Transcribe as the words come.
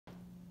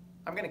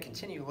I'm going to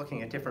continue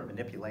looking at different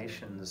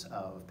manipulations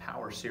of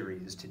power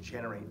series to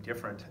generate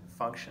different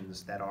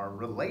functions that are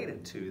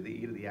related to the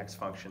e to the x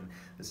function,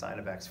 the sine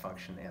of x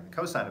function, and the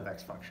cosine of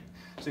x function.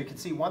 So you can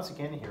see once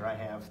again here I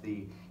have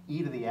the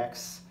e to the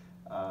x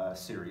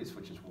series,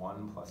 which is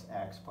 1 plus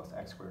x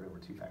squared over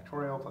 2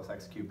 factorial plus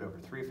x cubed over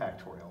 3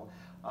 factorial.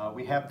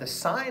 We have the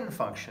sine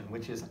function,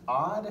 which is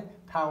odd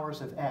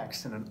powers of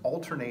x in an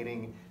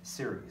alternating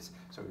series.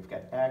 So we've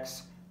got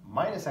x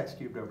minus x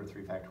cubed over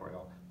 3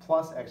 factorial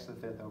plus x to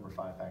the 5th over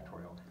 5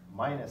 factorial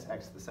minus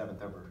x to the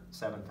 7th over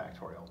 7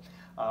 factorial.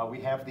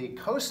 We have the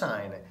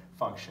cosine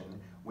function,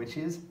 which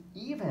is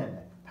even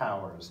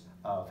powers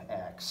of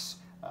x.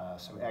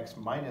 So x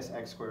minus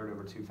x squared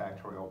over 2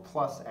 factorial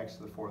plus x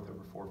to the 4th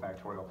over 4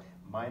 factorial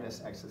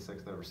minus x to the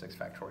 6th over 6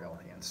 factorial,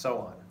 and so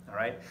on. All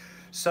right.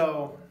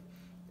 So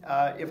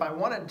if I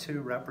wanted to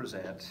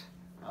represent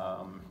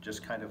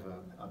just kind of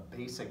a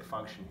basic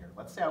function here,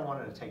 let's say I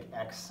wanted to take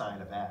x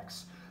sine of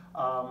x.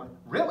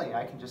 Really,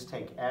 I can just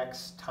take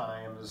x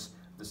times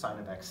the sine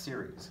of x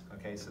series.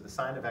 Okay, so the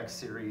sine of x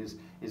series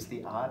is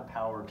the odd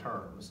power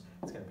terms.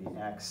 It's going to be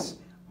x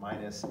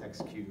minus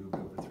x cubed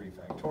over 3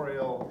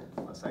 factorial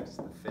plus x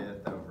to the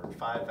 5th over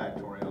 5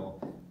 factorial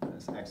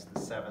minus x to the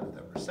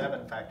 7th over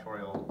 7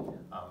 factorial,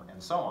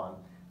 and so on.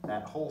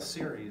 That whole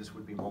series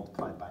would be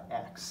multiplied by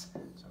x.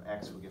 So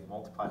x would get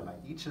multiplied by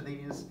each of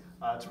these.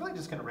 It's really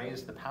just going to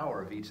raise the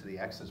power of each of the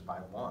x's by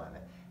 1.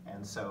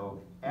 And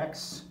so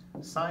x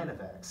sine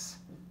of x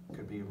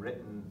could be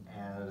written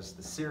as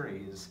the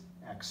series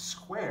x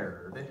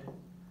squared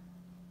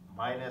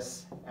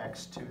minus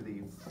x to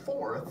the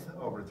 4th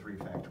over 3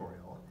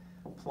 factorial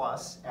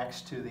plus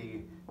x to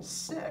the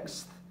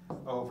 6th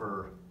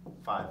over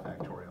 5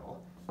 factorial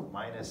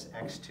minus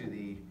x to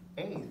the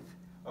 8th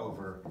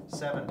over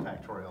 7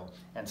 factorial,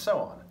 and so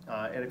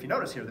on. And if you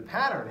notice here, the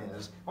pattern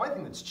is, the only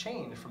thing that's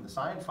changed from the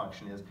sine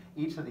function is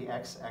each of the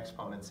x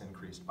exponents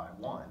increased by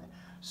 1.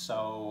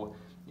 So,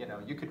 you know,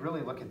 you could really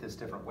look at this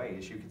different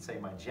ways. You could say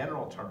my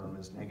general term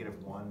is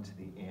negative 1 to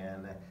the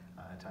n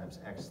times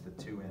x to the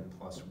 2n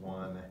plus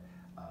 1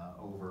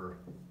 over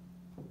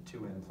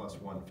 2n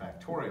plus 1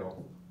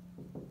 factorial.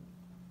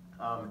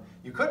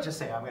 You could just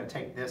say I'm going to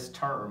take this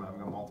term, I'm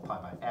going to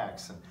multiply by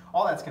x, and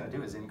all that's going to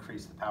do is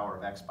increase the power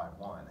of x by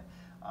 1.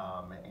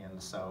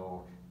 And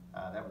so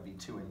that would be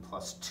 2n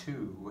plus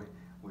 2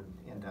 would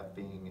end up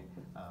being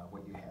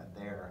what you had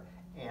there.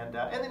 And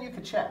then you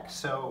could check.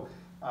 So,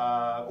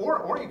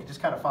 or you could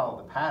just kind of follow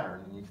the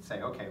pattern, and you could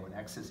say, okay, when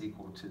x is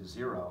equal to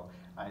 0,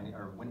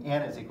 or when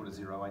n is equal to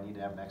 0, I need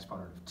to have an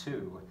exponent of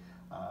 2.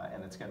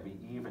 And it's going to be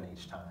even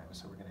each time,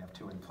 so we're going to have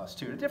 2n plus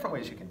 2. There are different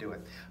ways you can do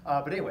it.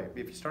 But anyway,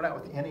 if you start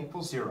out with n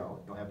equals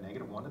 0, you'll have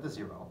negative 1 to the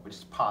 0, which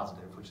is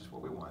positive, which is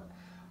what we want.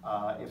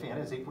 If n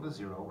is equal to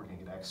 0, we're going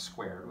to get x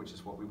squared, which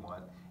is what we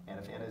want. And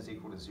if n is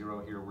equal to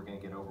 0 here, we're going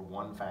to get over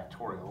 1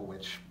 factorial,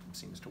 which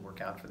seems to work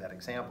out for that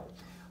example.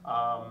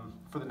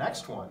 For the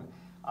next one,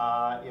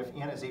 if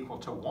n is equal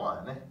to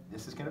 1,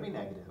 this is going to be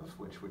negative,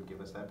 which would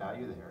give us that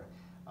value there.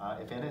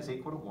 If n is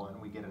equal to 1,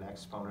 we get an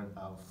exponent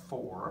of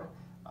 4.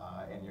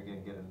 And you're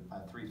going to get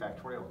a 3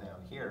 factorial down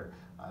here.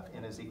 If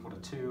n is equal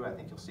to 2, I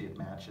think you'll see it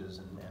matches,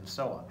 and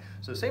so on.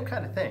 So the same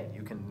kind of thing.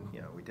 You can,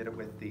 you know, we did it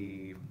with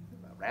the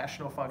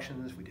rational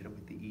functions, we did it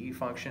with the e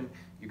function.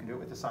 You can do it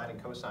with the sine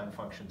and cosine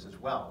functions as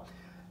well.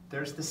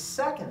 There's the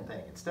second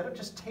thing. Instead of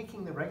just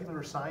taking the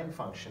regular sine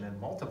function and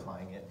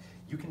multiplying it,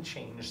 you can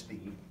change the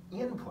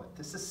input.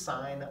 This is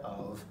sine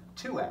of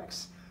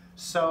 2x.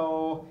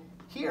 So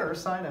here,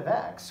 sine of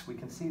x, we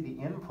can see the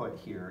input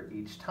here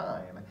each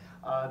time.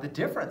 The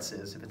difference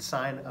is if it's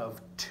sine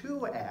of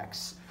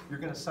 2x, you're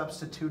going to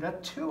substitute a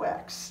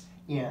 2x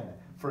in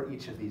for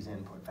each of these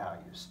input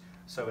values.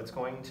 So it's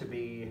going to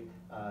be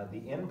the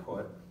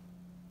input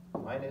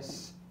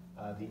minus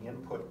the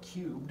input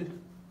cubed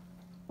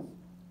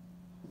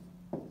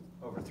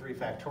over 3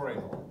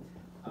 factorial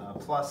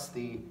plus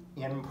the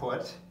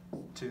input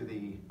to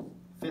the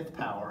 5th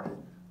power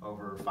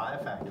over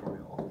 5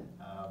 factorial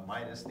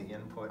minus the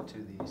input to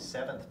the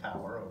 7th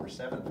power over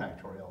 7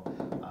 factorial,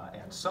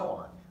 and so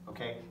on.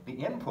 Okay, the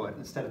input,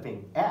 instead of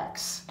being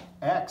x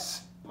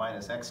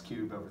minus x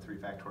cubed over 3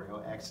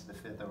 factorial, x to the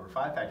 5th over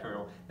 5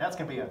 factorial, now it's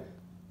going to be a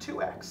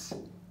 2x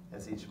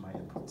as each of my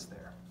inputs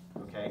there.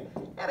 Okay,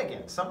 and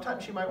again,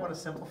 sometimes you might want to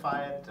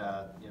simplify it.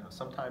 You know,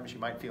 sometimes you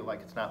might feel like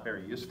it's not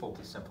very useful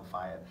to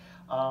simplify it.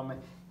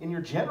 In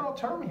your general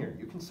term here,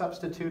 you can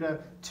substitute a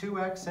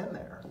 2x in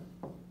there.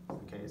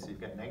 Okay, so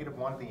you've got negative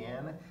 1 to the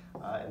n.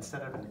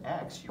 Instead of an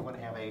x, you want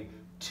to have a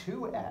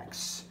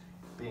 2x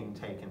being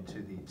taken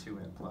to the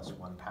 2n plus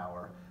 1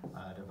 power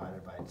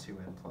divided by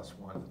 2n plus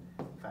 1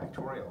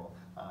 factorial.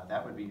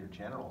 That would be your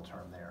general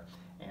term there.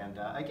 And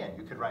again,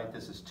 you could write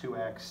this as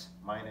 2x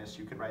minus,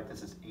 you could write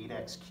this as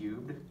 8x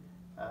cubed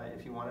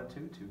if you wanted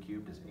to. 2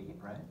 cubed is 8,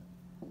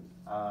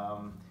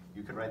 right?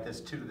 You could write this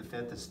 2 to the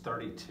 5th as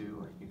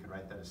 32. You could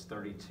write that as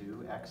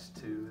 32x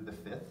to the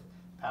 5th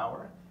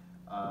power.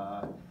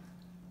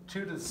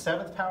 2 to the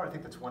 7th power, I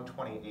think that's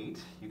 128.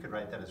 You could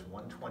write that as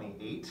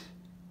 128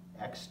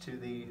 x to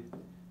the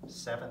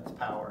 7th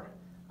power,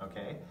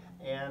 okay?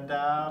 And And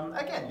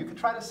again, you could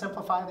try to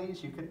simplify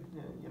these. You could,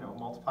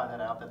 multiply that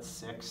out. That's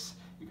 6.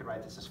 You could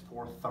write this as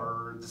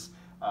 4/3,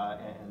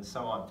 and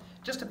so on.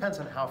 Just depends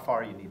on how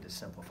far you need to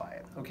simplify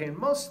it. Okay, in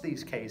most of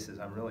these cases,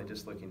 I'm really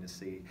just looking to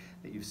see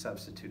that you've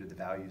substituted the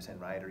values in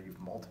right, or you've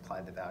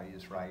multiplied the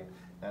values right,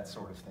 that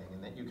sort of thing,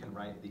 and that you can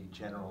write the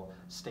general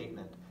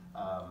statement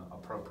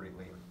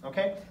appropriately.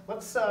 Okay,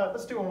 let's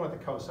do one with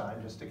a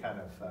cosine just to kind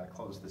of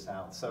close this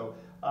out. So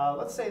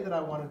let's say that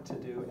I wanted to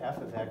do f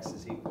of x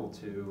is equal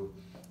to,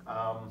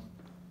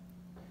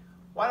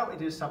 why don't we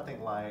do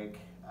something like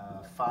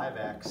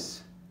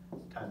 5x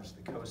times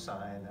the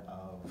cosine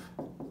of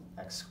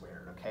x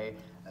squared, okay?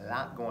 A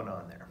lot going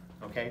on there,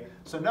 okay?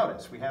 So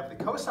notice, we have the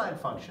cosine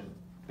function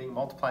being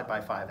multiplied by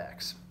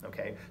 5x,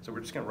 okay? So we're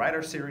just gonna write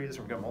our series,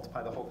 we're gonna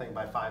multiply the whole thing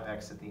by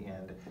 5x at the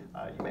end.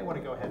 You may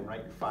wanna go ahead and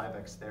write your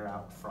 5x there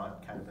out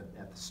front, kind of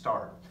at the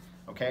start,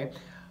 okay?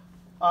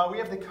 We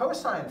have the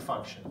cosine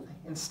function.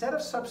 Instead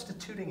of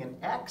substituting an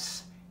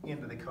x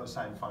into the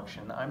cosine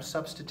function, I'm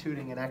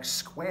substituting an x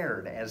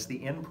squared as the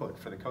input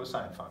for the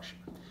cosine function,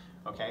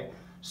 okay?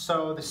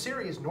 So the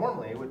series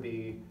normally would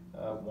be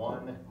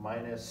 1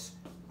 minus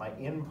my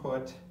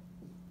input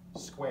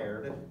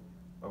squared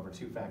over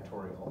 2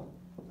 factorial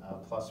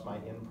plus my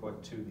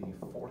input to the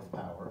 4th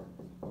power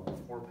over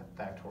 4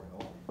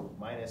 factorial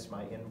minus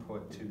my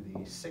input to the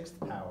 6th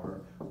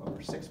power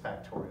over 6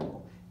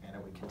 factorial, and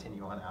it would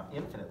continue on out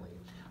infinitely.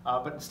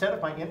 But instead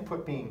of my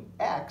input being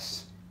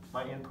x,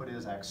 my input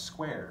is x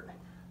squared.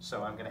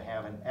 So I'm going to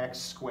have an x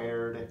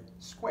squared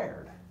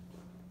squared.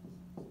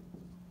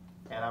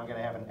 And I'm going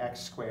to have an x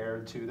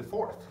squared to the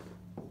 4th.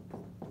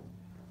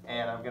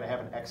 And I'm going to have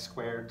an x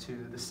squared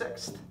to the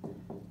 6th.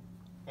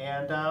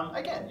 And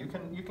again,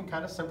 you can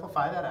kind of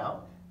simplify that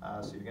out.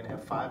 So you're going to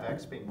have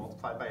 5x being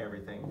multiplied by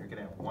everything. You're going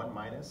to have 1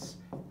 minus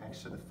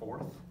x to the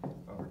 4th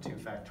over 2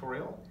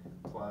 factorial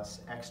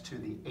plus x to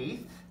the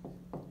 8th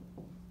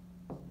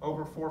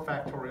over 4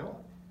 factorial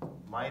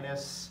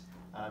minus,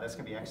 that's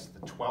going to be x to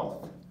the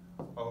 12th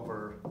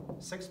over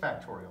 6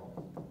 factorial,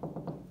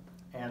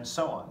 and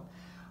so on.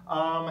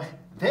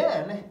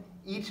 Then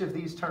each of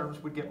these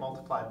terms would get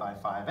multiplied by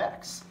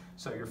 5x.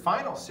 So your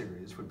final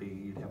series would be,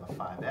 you'd have a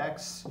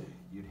 5x,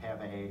 you'd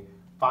have a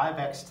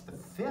 5x to the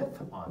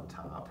 5th on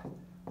top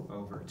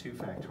over 2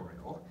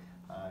 factorial,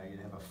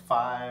 you'd have a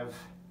 5x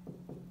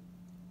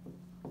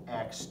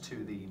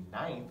to the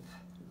 9th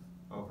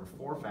over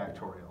 4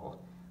 factorial,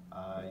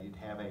 you'd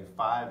have a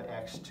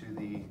 5x to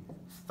the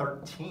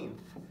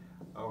 13th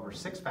over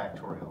 6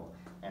 factorial,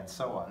 and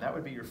so on. That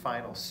would be your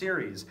final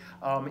series.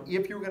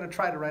 If you were going to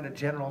try to write a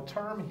general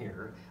term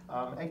here,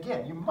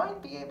 again, you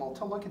might be able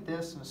to look at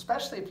this, and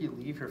especially if you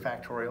leave your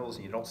factorials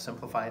and you don't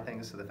simplify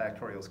things so the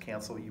factorials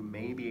cancel, you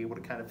may be able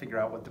to kind of figure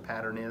out what the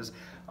pattern is.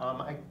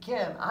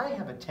 Again, I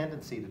have a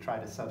tendency to try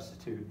to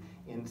substitute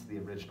into the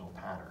original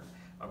pattern.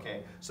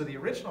 Okay, so the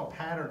original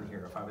pattern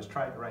here, if I was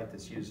trying to write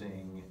this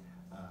using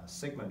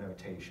sigma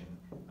notation,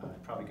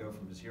 I'd probably go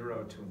from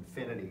 0 to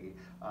infinity.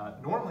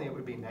 Normally it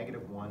would be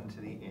 -1 to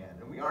the n,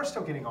 and we are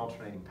still getting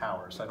alternating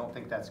power, so I don't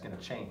think that's going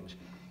to change.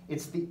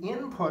 It's the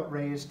input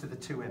raised to the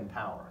 2n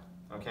power,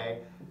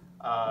 okay?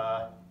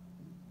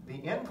 The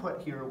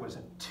input here was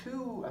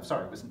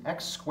it was an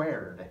x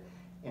squared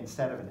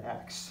instead of an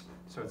x.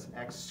 So it's an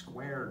x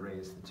squared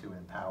raised to the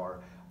 2n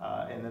power,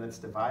 and then it's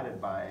divided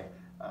by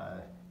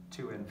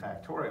 2n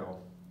factorial.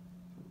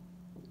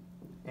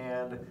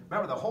 And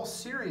remember, the whole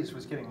series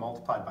was getting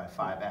multiplied by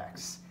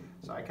 5x.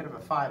 So I could have a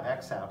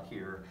 5x out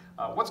here.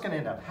 What's going to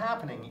end up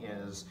happening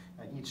is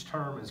each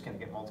term is going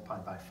to get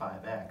multiplied by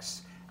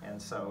 5x.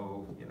 And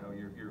so,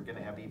 you're going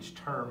to have each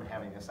term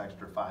having this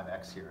extra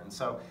 5x here. And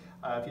so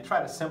if you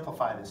try to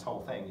simplify this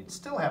whole thing, you'd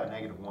still have a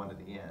 -1 to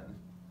the n,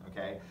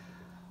 okay?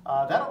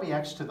 That'll be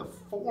x to the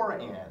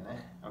 4n,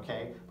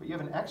 okay? But you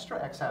have an extra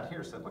x out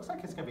here, so it looks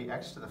like it's going to be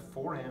x to the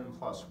 4n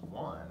plus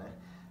 1.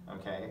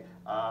 Okay,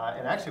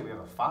 and actually we have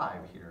a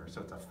 5 here,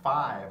 so it's a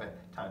 5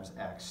 times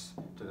x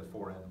to the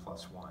 4n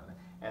plus 1.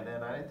 And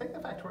then I think the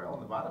factorial on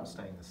the bottom is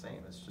staying the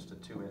same. It's just a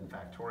 2n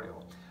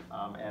factorial.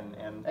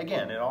 And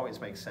again, it always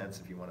makes sense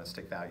if you want to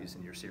stick values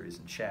in your series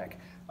and check.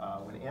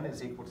 When n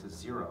is equal to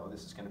 0,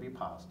 this is going to be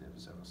positive,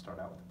 so we'll start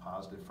out with the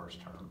positive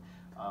first term.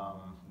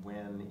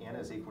 When n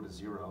is equal to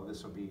 0,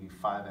 this will be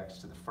 5x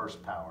to the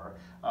 1st power,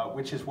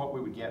 which is what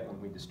we would get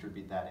when we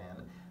distribute that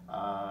n.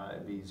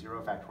 It'd be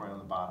 0 factorial on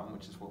the bottom,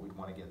 which is what we'd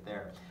want to get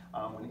there.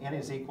 When n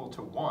is equal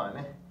to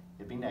 1,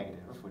 it'd be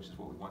negative, which is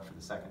what we want for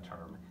the second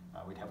term.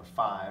 We'd have a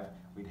 5.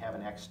 We'd have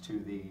an x to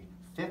the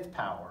 5th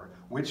power,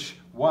 which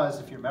was,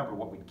 if you remember,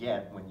 what we'd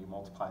get when you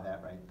multiply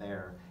that right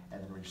there.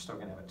 And then we're still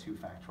going to have a 2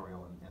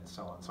 factorial and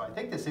so on. So I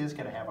think this is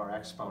going to have our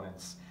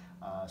exponents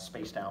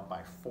spaced out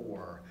by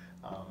 4,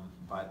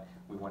 but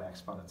we want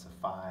exponents of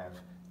 5,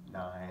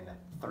 9,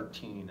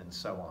 13, and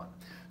so on.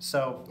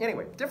 So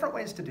anyway, different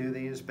ways to do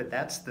these, but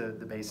that's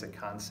the basic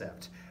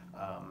concept.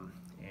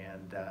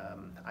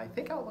 I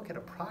think I'll look at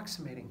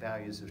approximating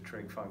values of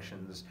trig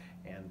functions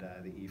and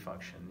the e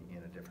function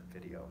in a different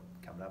video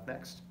coming up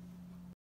next.